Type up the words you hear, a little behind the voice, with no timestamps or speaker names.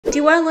Do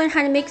you want to learn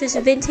how to make this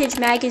vintage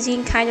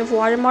magazine kind of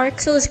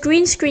watermark? So those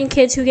green screen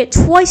kids who get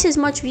twice as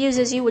much views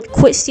as you would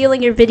quit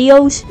stealing your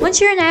videos?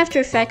 Once you're in After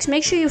Effects,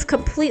 make sure you've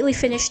completely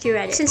finished your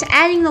edit, since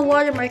adding the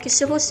watermark is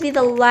supposed to be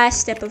the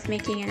last step of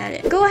making an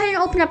edit. Go ahead and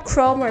open up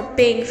Chrome or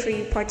Bing for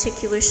you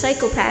particular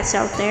psychopaths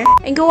out there,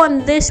 and go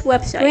on this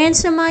website,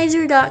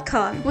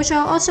 ransomizer.com, which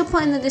I'll also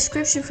put in the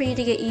description for you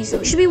to get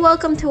easily. You should be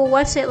welcome to a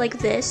website like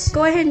this.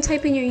 Go ahead and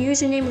type in your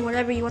username and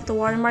whatever you want the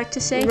watermark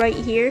to say right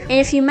here. And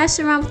if you mess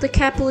around with the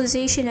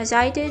capitalization as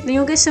I did, then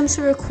you'll get some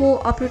sort of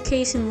cool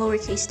uppercase and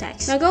lowercase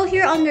text. Now go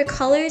here under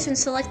colors and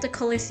select the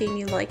color theme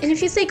you like. And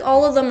if you think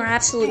all of them are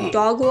absolute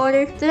dog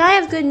water, then I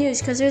have good news,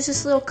 because there's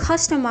this little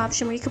custom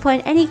option where you can put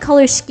in any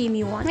color scheme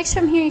you want. Next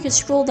from here, you can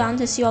scroll down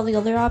to see all the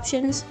other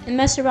options and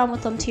mess around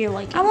with them to your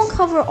liking. I won't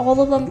cover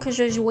all of them because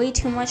there's way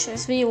too much.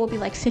 This video will be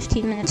like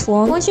 15 minutes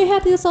long. Once you're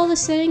happy with all the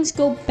settings,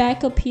 go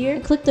back up here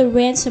and click the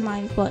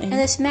ransomize button, and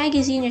this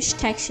magazine-ish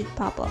text should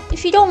pop up.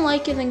 If you don't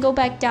like it, then go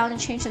back down and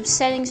change some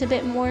settings a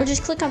bit more, or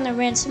just click on the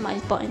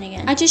ransomize button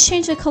again. I just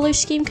changed the color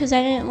scheme because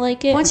I didn't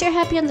like it. Once you're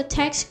happy on the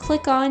text,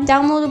 click on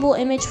downloadable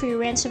image for your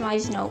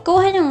ransomize note. Go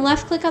ahead and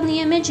left click on the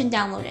image and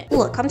download it.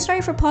 Look, I'm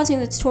sorry for pausing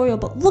the tutorial,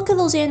 but look at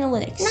those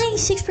analytics.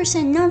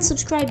 96%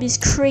 non-subscribed is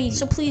crazy.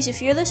 So please,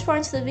 if you're this far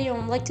into the video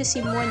and would like to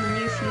see more in the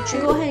near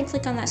future, go ahead and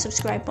click on that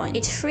subscribe button.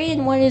 It's free,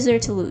 and what is there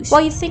to lose?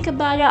 While you think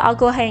about it, I'll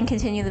go ahead and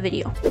continue the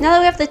video. Now that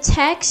we have the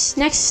text,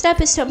 next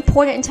step is to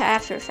import it into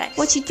After Effects.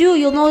 What you do,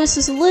 you'll notice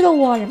this little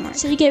watermark.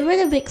 So to get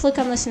rid of it, click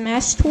on this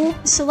mask tool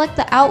and select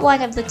the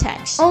outline of the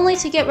text, only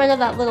to get rid of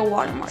that little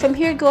watermark. From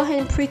here, go ahead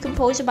and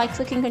pre-compose it by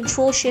clicking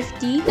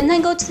Ctrl-Shift-D, and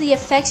then go to the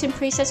Effects and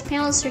Presets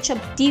panel and search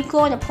up Deep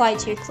Glow and apply it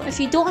to your clip. If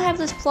you don't have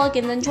this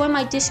plugin, then join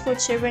my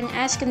Discord server and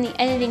ask in the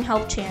editing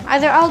help channel.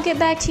 Either I'll get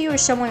back to you or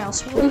someone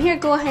else will. From here,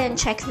 go ahead and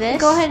check this.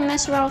 Go ahead and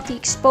mess around with the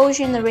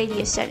exposure and the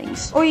radius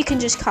settings, or you can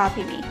just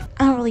copy me.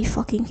 I don't really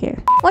fucking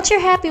care. Once you're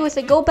happy with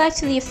it, go back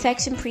to the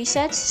Effects and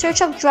Presets,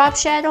 search up Drop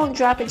Shadow and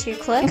drop it to your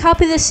clip, and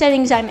copy the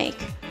settings I make.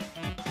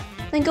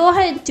 Then go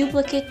ahead and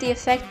duplicate the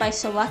effect by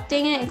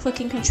selecting it and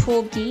clicking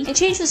Ctrl-D, and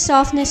change the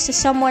softness to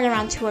somewhere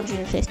around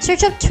 250.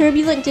 Search up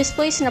Turbulent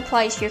Displace and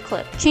apply it to your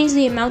clip. Change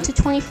the amount to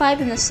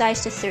 25 and the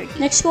size to 30.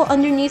 Next, go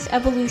underneath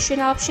Evolution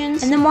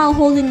Options, and then while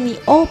holding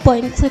the Alt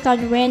button, click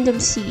on Random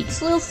Seed.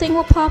 This little thing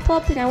will pop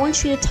up, and I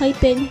want you to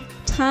type in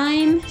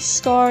time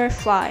star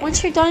fly.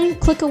 Once you're done,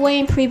 click away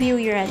and preview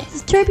your edit.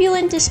 The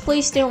turbulent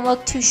displace didn't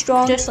look too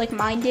strong, just like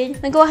mine did.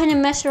 Then go ahead and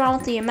mess around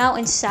with the amount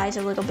and size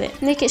a little bit.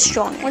 Make it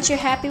stronger. Once you're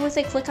happy with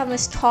it, click on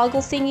this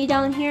toggle thingy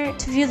down here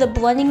to view the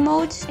blending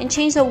modes, and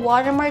change the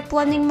watermark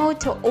blending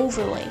mode to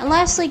overlay. And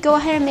lastly, go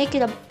ahead and make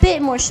it a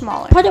bit more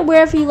smaller. Put it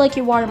wherever you like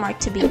your watermark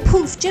to be. And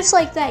poof, just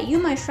like that, you,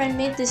 my friend,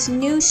 made this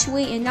new,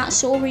 sweet, and not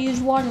so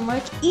overused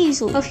watermark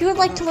easily. Now, if you would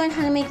like to learn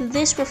how to make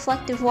this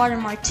reflective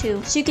watermark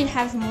too, so you can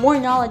have more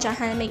knowledge on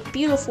how to make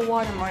beautiful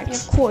watermarks, and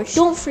of course,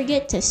 don't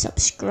forget to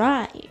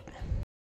subscribe.